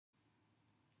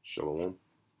Shalom.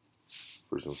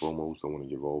 First and foremost, I want to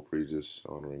give all praises,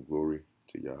 honor, and glory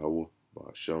to Yahweh,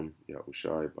 Ba'ashem,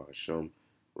 Yahushai, Ba'ashem,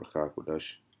 Rakah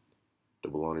Kodesh.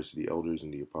 Double honors to the elders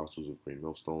and the apostles of Great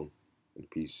Millstone, and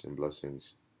peace and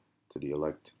blessings to the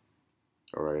elect.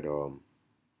 Alright,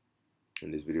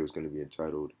 and this video is going to be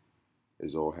entitled,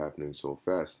 Is All Happening So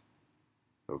Fast?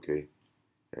 Okay,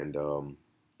 and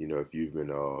if you've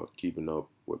been keeping up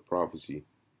with prophecy,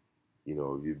 if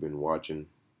you've been watching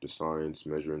the signs,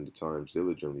 measuring the times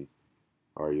diligently,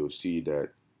 you'll see that,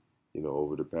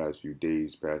 over the past few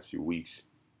days, past few weeks,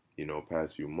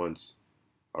 past few months,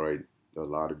 a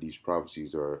lot of these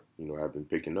prophecies are, have been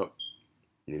picking up,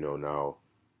 now,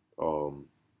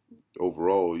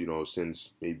 overall,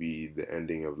 since maybe the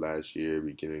ending of last year,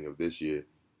 beginning of this year,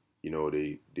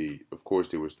 they of course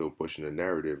they were still pushing the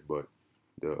narrative, but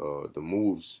the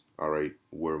moves,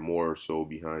 were more so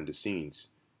behind the scenes,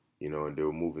 and they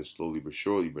were moving slowly but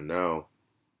surely. But now,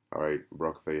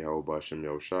 Baruch Hashem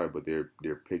Yahushai, but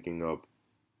they're picking up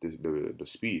the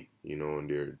speed, and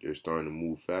they're starting to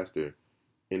move faster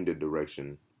in the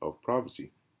direction of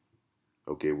prophecy.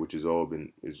 Okay, which is all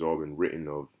been written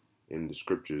of in the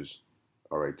scriptures,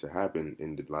 to happen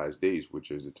in the last days,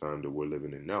 which is the time that we're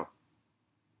living in now.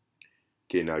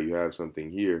 Okay, now you have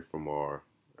something here from I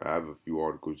have a few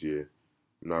articles here.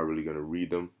 I'm not really gonna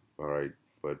read them,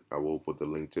 but I will put the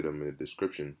link to them in the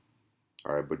description.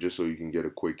 But just so you can get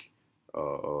a quick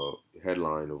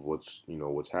headline of what's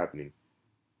happening.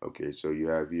 Okay, so you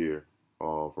have here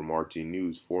from RT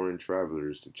News, foreign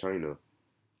travelers to China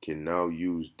can now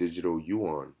use digital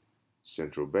yuan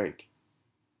central bank.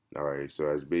 So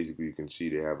as basically you can see,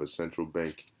 they have a central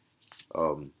bank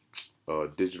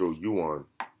digital yuan,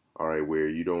 where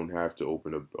you don't have to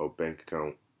open a bank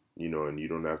account, and you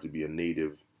don't have to be a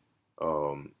native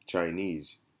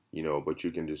Chinese, but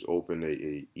you can just open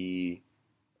a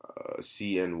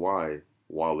CNY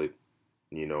wallet,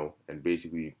 and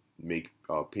basically make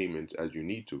payments as you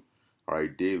need to,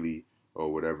 daily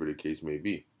or whatever the case may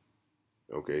be.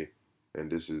 Okay, and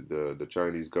this is the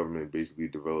Chinese government basically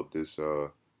developed this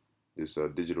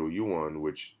digital yuan,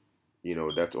 which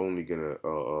that's only gonna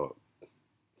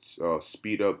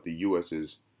speed up the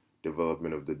U.S.'s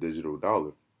development of the digital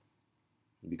dollar,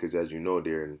 because as you know,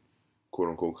 they're in quote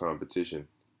unquote competition.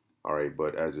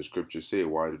 But as the scriptures say,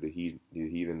 why do the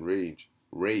heathen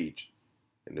rage,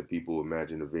 and the people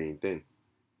imagine a vain thing?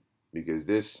 Because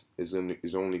this is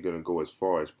only going to go as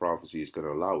far as prophecy is going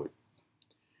to allow it.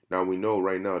 Now we know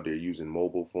right now they're using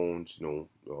mobile phones,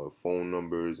 phone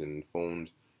numbers and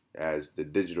phones as the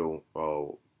digital,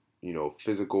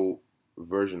 physical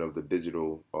version of the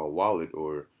digital wallet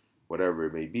or whatever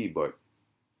it may be. But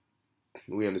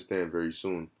we understand very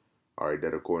soon,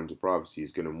 that according to prophecy,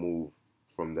 it's going to move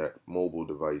from that mobile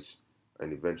device,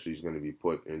 and eventually it's going to be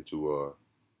put into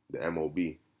the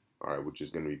MOB, which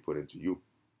is going to be put into you.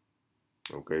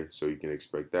 Okay, so you can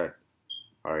expect that.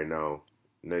 Now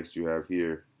next you have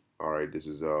here, this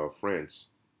is France.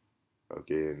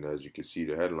 Okay, and as you can see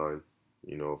the headline,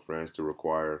 France to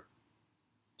require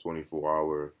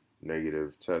 24-hour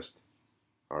negative test,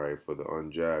 for the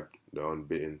unjabbed, the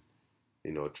unbitten,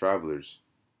 travelers.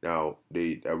 Now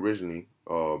they originally,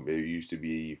 it used to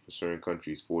be for certain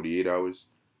countries 48 hours,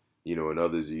 and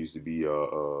others it used to be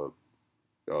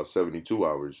 72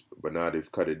 hours, but now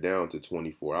they've cut it down to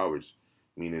 24 hours,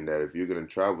 meaning that if you're going to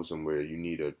travel somewhere, you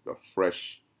need a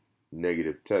fresh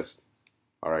negative test.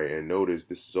 And notice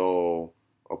this is all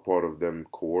a part of them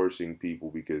coercing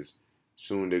people, because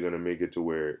soon they're going to make it to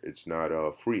where it's not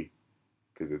free,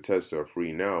 because the tests are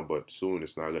free now, but soon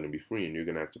it's not going to be free, and you're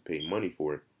going to have to pay money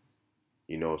for it.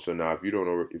 So now if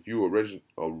you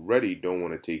already don't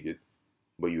want to take it,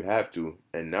 but you have to,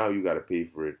 and now you got to pay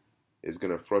for it, it's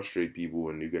going to frustrate people,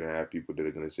 and you're going to have people that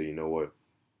are going to say, you know what,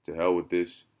 to hell with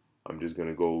this, I'm just going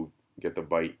to go get the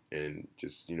bite and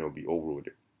just, be over with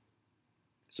it.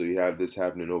 So you have this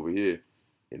happening over here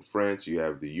in France, you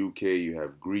have the UK, you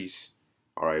have Greece,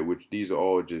 which these are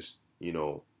all just,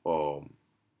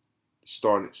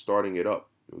 starting it up,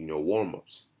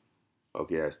 warm-ups.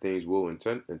 Okay, as things will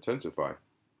intensify.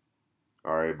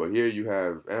 But here you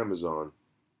have Amazon.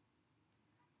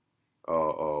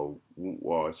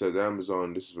 It says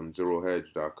Amazon, this is from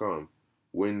ZeroHedge.com,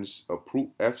 wins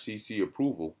FCC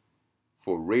approval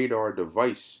for radar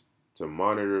device to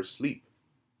monitor sleep.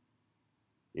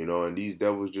 And these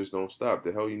devils just don't stop.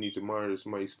 The hell you need to monitor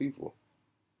somebody's sleep for?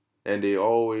 And they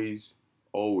always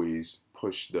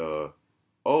push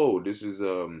this is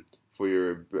for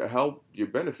your help, your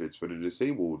benefits for the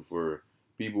disabled, for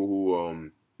people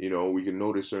who we can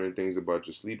notice certain things about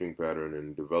your sleeping pattern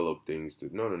and develop things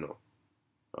to no.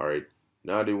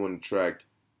 Now they want to track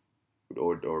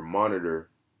or monitor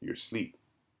your sleep.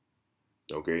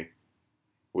 Okay,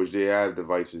 which they have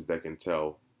devices that can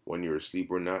tell when you're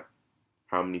asleep or not,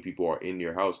 how many people are in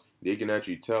your house. They can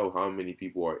actually tell how many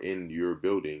people are in your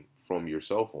building from your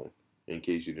cell phone, in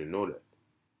case you didn't know that.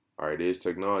 All right, there's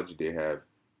technology they have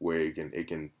where it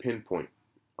can pinpoint,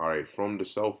 all right, from the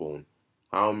cell phone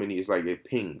how many. It's like it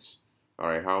pings, all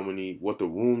right, how many, what the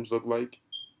rooms look like,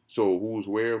 so who's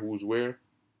where,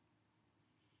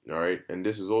 all right. And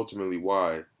this is ultimately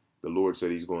why the Lord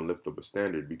said He's going to lift up a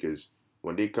standard, because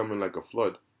when they come in like a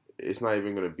flood, it's not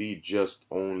even going to be just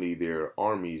only their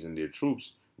armies and their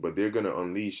troops, but they're going to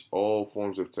unleash all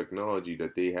forms of technology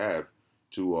that they have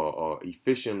to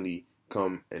efficiently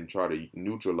come and try to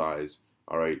neutralize,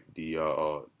 all right, the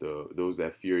those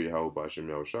that fear Yahweh Ba'ashem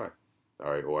Yahushai,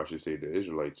 all right, or I should say the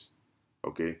Israelites,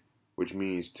 okay, which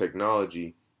means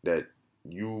technology that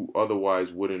you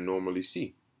otherwise wouldn't normally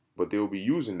see, but they'll be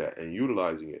using that and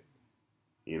utilizing it,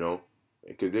 you know,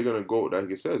 because they're going to go,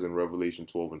 like it says in Revelation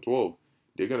 12 and 12,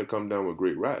 they're going to come down with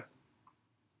great wrath.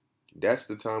 That's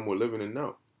the time we're living in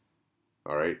now,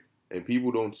 all right? And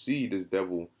people don't see this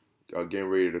devil getting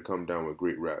ready to come down with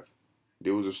great wrath.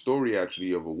 There was a story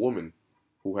actually of a woman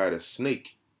who had a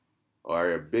snake,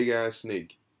 or a big ass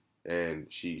snake, and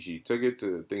she took it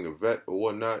to the vet or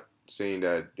whatnot, saying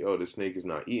that, oh, the snake is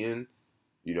not eating,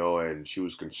 you know, and she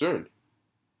was concerned.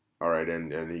 All right,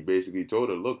 and he basically told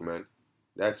her, look, man,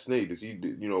 that snake, does he,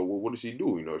 you know, what does he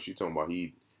do? You know, she talking about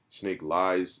snake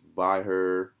lies by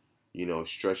her, you know,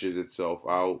 stretches itself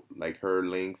out like her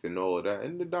length and all of that.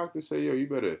 And the doctor said, yo, you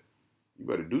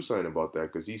better do something about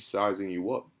that, because he's sizing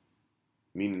you up,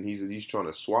 meaning he's trying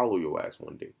to swallow your ass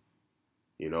one day,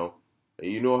 you know.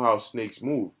 And you know how snakes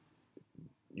move.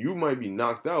 You might be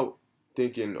knocked out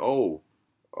thinking, oh,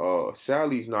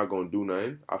 Sally's not gonna do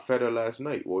nothing. I fed her last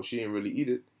night. Well, she didn't really eat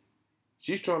it.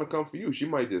 She's trying to come for you. She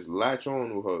might just latch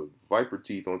on with her viper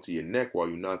teeth onto your neck while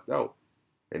you're knocked out,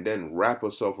 and then wrap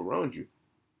herself around you.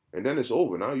 And then it's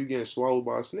over. Now you're getting swallowed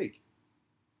by a snake.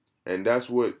 And that's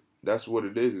what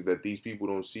it is that these people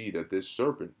don't see, that this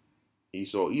serpent,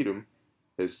 Esau Edom,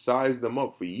 has sized them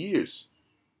up for years.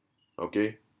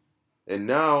 Okay? And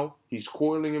now he's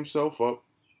coiling himself up,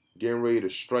 getting ready to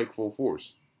strike full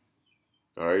force.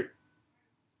 All right?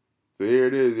 So here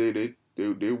it is.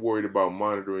 They're worried about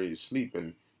monitoring your sleep,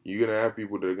 and you're gonna have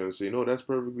people that are gonna say, no, that's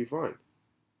perfectly fine.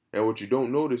 And what you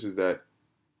don't notice is that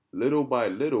little by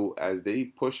little, as they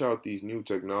push out these new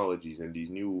technologies and these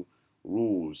new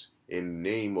rules in the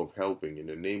name of helping, in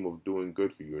the name of doing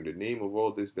good for you, in the name of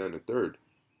all this, that, and the third,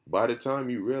 by the time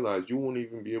you realize, you won't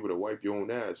even be able to wipe your own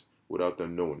ass without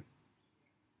them knowing.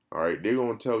 All right, they're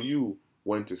gonna tell you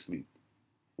when to sleep,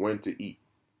 when to eat,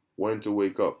 when to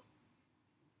wake up.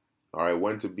 All right,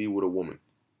 when to be with a woman.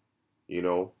 You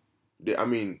know, I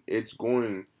mean, it's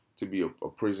going to be a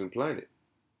prison planet,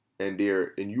 and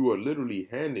you are literally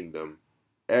handing them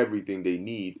everything they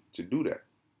need to do that.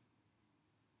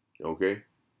 Okay,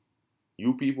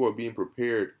 you people are being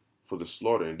prepared for the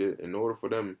slaughter, and in order for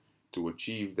them to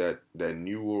achieve that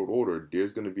new world order,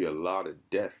 there's going to be a lot of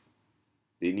death.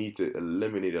 They need to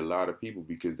eliminate a lot of people,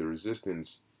 because the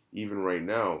resistance, even right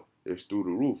now, is through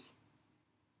the roof,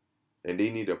 and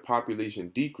they need a population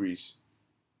decrease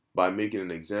by making an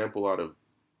example out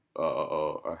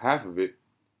of half of it,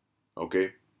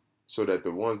 okay, so that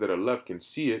the ones that are left can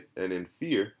see it and in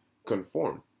fear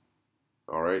conform,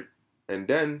 all right, and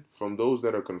then from those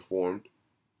that are conformed,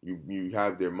 you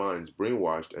have their minds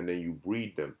brainwashed, and then you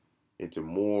breed them into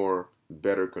more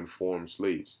better conformed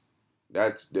slaves.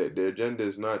 That's the agenda,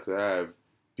 is not to have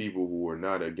people who are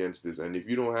not against this. And if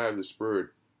you don't have the spirit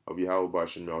of Yahweh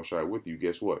Ba'ashem Yahushai with you,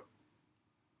 guess what?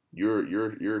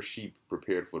 Your sheep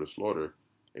prepared for the slaughter,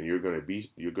 and you're gonna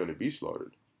be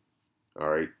slaughtered. All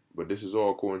right, but this is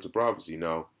all according to prophecy.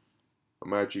 Now,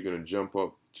 I'm actually gonna jump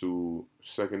up to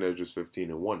 2nd Ezra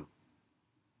 15:1,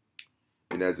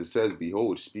 and as it says,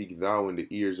 "Behold, speak thou in the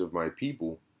ears of my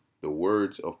people the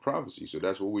words of prophecy." So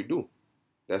that's what we do.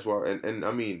 That's why, and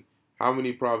I mean, how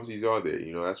many prophecies are there?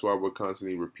 You know, that's why we're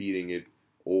constantly repeating it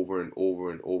over and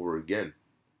over and over again,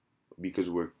 because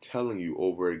we're telling you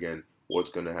over again what's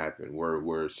going to happen.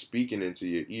 We're speaking into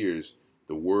your ears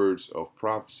the words of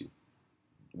prophecy,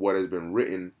 what has been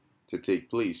written to take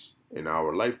place in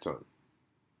our lifetime.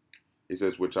 It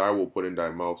says, which I will put in thy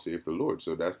mouth, saith the Lord.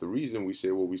 So that's the reason we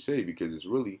say what we say, because it's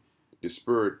really the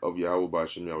spirit of Yahweh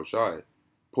Ba'ashem Yahushai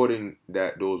putting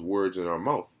those words in our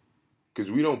mouth. Because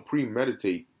we don't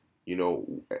premeditate, you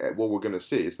know, what we're going to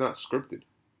say. It's not scripted.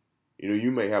 You know,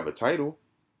 you may have a title,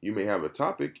 you may have a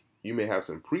topic, you may have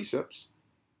some precepts,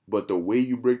 but the way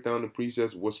you break down the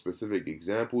precepts, what specific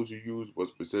examples you use, what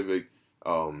specific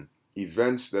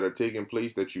events that are taking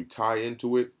place that you tie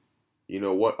into it,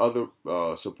 what other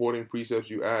supporting precepts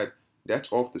you add,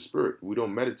 that's off the spirit. We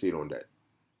don't meditate on that.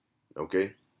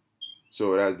 Okay?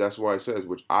 So that's why it says,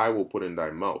 which I will put in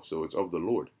thy mouth. So it's of the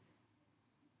Lord.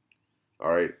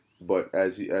 All right. But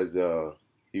as he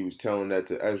was telling that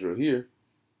to Ezra here,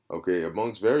 okay,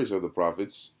 amongst various other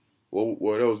prophets, well,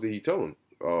 what else did he tell him?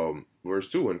 Verse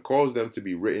 2, and cause them to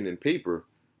be written in paper,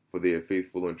 for they are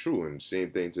faithful and true. And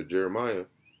same thing to Jeremiah,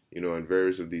 and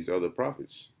various of these other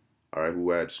prophets, all right,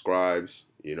 who had scribes,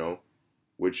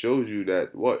 which shows you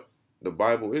that what? The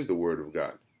Bible is the word of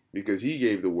God, because he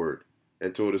gave the word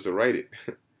and told us to write it.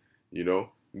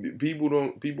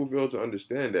 People fail to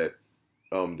understand that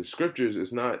the scriptures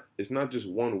it's not just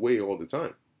one way all the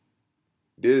time.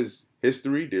 There's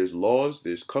history, there's laws,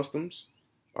 there's customs,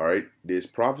 all right, there's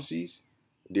prophecies,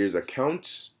 there's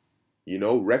accounts,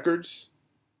 records,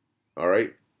 all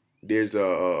right, there's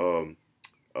what's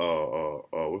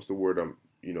the word,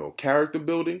 character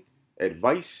building,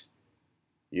 advice,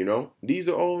 these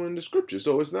are all in the scripture.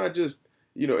 So it's not just,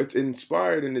 it's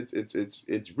inspired, and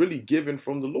it's really given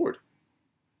from the Lord,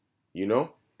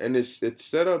 and it's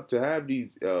set up to have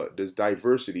this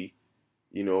diversity,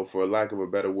 for lack of a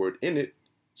better word, in it,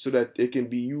 so that it can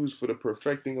be used for the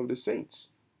perfecting of the saints.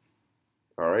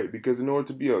 All right, because in order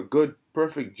to be a good,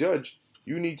 perfect judge,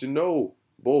 you need to know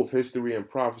both history and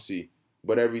prophecy,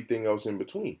 but everything else in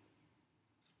between.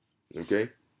 Okay,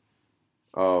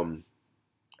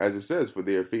 as it says, for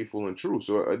they are faithful and true.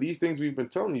 So these things we've been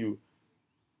telling you,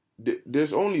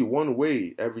 there's only one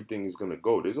way everything is going to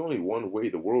go. There's only one way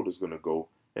the world is going to go,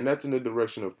 and that's in the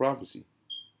direction of prophecy.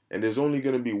 And there's only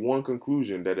going to be one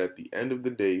conclusion that at the end of the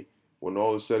day, when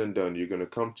all is said and done, you're going to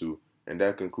come to, and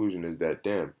that conclusion is that,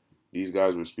 damn, these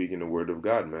guys were speaking the word of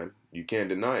God, man. You can't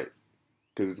deny it,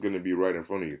 because it's going to be right in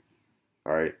front of you.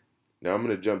 All right, now I'm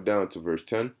going to jump down to verse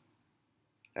 10.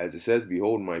 As it says,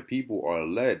 behold, my people are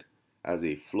led as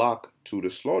a flock to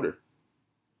the slaughter.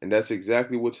 And that's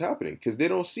exactly what's happening, because they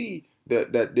don't see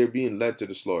that they're being led to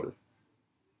the slaughter.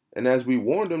 And as we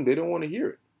warn them, they don't want to hear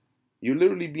it. You're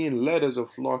literally being led as a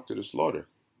flock to the slaughter.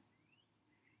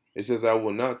 It says, I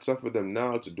will not suffer them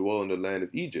now to dwell in the land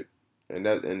of Egypt.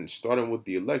 And starting with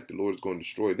the elect, the Lord is going to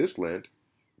destroy this land,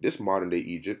 this modern day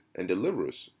Egypt, and deliver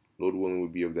us. Lord willing, will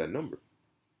be of that number.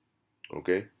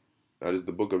 Okay? Now, this is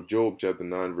the book of Job, chapter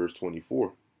 9, verse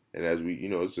 24. And as we,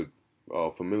 it's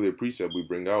a familiar precept we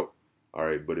bring out. All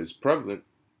right, but it's prevalent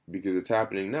because it's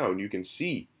happening now. And you can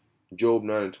see Job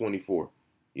 9 and 24.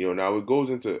 Now it goes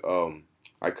into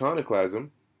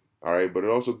iconoclasm, all right, but it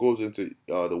also goes into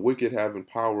the wicked having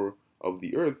power of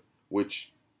the earth,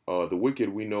 which the wicked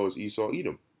we know is Esau,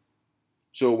 Edom.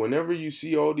 So whenever you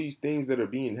see all these things that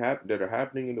are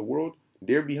happening in the world,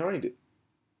 they're behind it,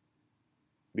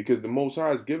 because the Most High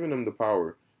has given them the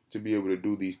power to be able to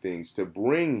do these things, to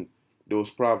bring those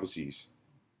prophecies.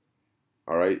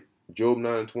 All right, Job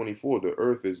 9 and 24, the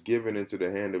earth is given into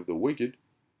the hand of the wicked.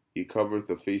 He covereth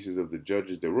the faces of the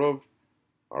judges thereof.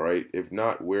 All right, if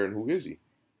not, where and who is he?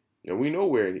 And we know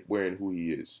where and who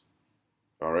he is.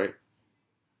 All right.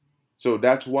 So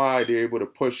that's why they're able to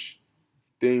push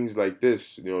things like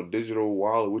this, digital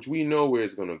wallet, which we know where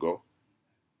it's going to go.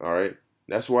 All right.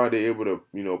 That's why they're able to,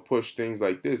 push things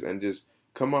like this and just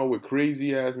come out with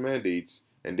crazy ass mandates.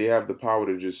 And they have the power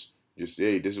to just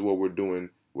say, hey, this is what we're doing.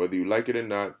 Whether you like it or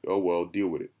not, oh, well, deal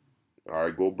with it. All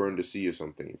right. Go burn the sea or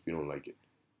something if you don't like it.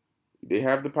 They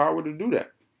have the power to do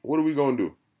that. What are we going to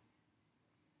do?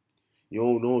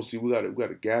 No, see, we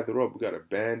gotta gather up. We gotta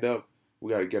band up.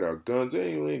 We gotta get our guns. That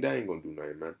ain't gonna do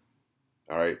nothing, man.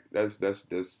 All right, that's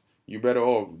you better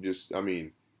off just.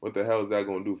 What the hell is that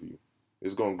gonna do for you?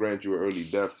 It's gonna grant you an early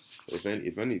death, if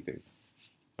anything.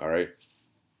 All right,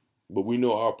 but we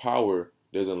know our power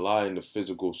doesn't lie in the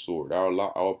physical sword.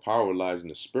 Our power lies in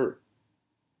the spirit.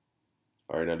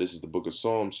 All right, now this is the book of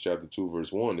Psalms, chapter 2,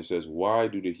 verse 1. It says, "Why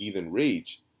do the heathen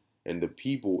rage, and the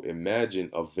people imagine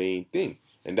a vain thing?"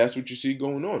 And that's what you see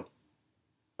going on.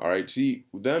 All right, see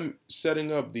them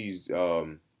setting up these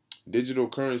digital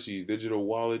currencies, digital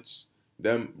wallets,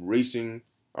 them racing,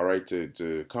 all right,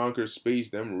 to conquer space,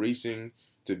 them racing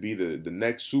to be the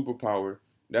next superpower.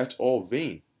 That's all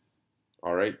vain.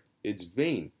 All right, it's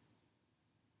vain,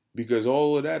 because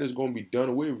all of that is going to be done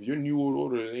away with. Your new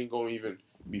world order ain't going to even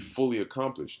be fully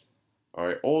accomplished. All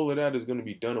right, all of that is going to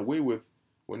be done away with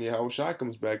when Yahweh Shai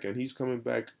comes back, and he's coming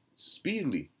back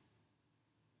speedily.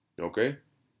 Okay?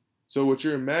 So what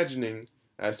you're imagining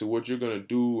as to what you're going to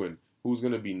do and who's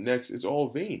going to be next is all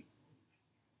vain.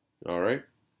 All right?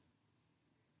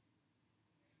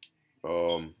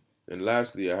 And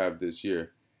lastly, I have this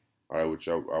here. all right, which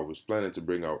I was planning to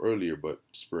bring out earlier, but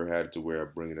Spur had it to where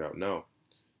I'm bringing it out now.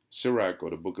 Sirach, or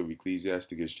the book of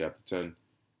Ecclesiasticus, chapter 10,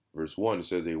 verse 1, it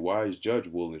says, a wise judge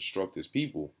will instruct his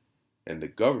people, and the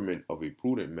government of a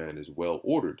prudent man is well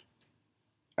ordered.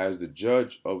 As the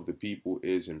judge of the people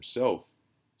is himself,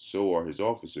 so are his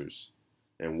officers.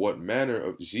 And what manner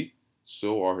of, you see,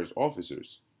 so are his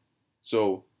officers.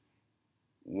 So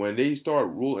when they start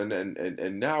ruling,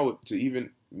 and now to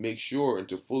even make sure and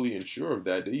to fully ensure of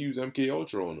that, they use MK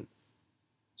Ultra on them.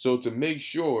 So to make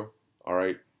sure, all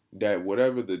right, that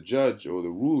whatever the judge or the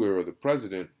ruler or the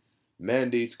president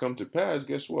mandates come to pass,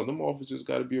 guess what? Them officers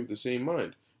got to be of the same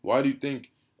mind. Why do you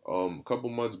think a couple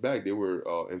months back they were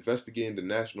investigating the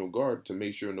National Guard to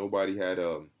make sure nobody had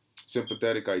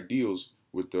sympathetic ideals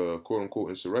with the quote unquote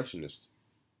insurrectionists?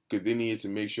 Because they needed to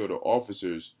make sure the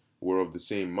officers were of the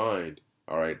same mind,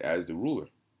 all right, as the ruler.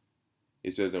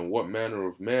 It says, in what manner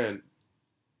of man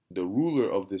the ruler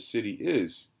of the city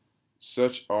is,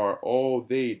 such are all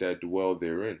they that dwell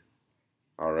therein.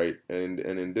 All right, and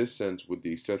in this sense, with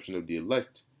the exception of the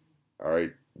elect, all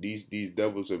right, these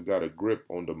devils have got a grip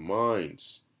on the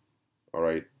minds, all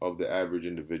right, of the average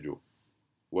individual,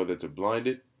 whether to blind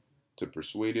it, to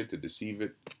persuade it, to deceive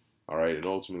it, all right, and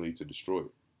ultimately to destroy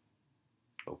it.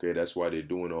 Okay, that's why they're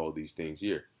doing all these things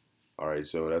here. All right,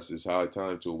 so it's high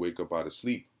time to wake up out of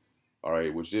sleep. All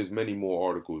right, which there's many more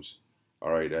articles.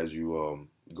 All right, as you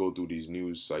go through these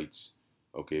news sites.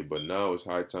 Okay, but now it's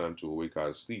high time to awake out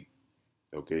of sleep.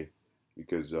 Okay,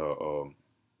 because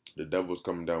the devil's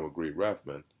coming down with great wrath,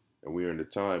 man, and we are in the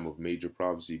time of major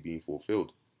prophecy being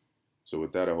fulfilled. So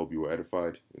with that, I hope you were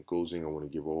edified. In closing, I want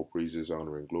to give all praises,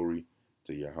 honor, and glory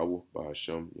to Yahweh,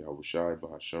 Bahasham, Yahweh Shai,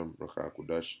 Bahasham, Racha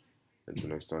Kodash. Until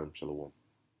next time, Shalom.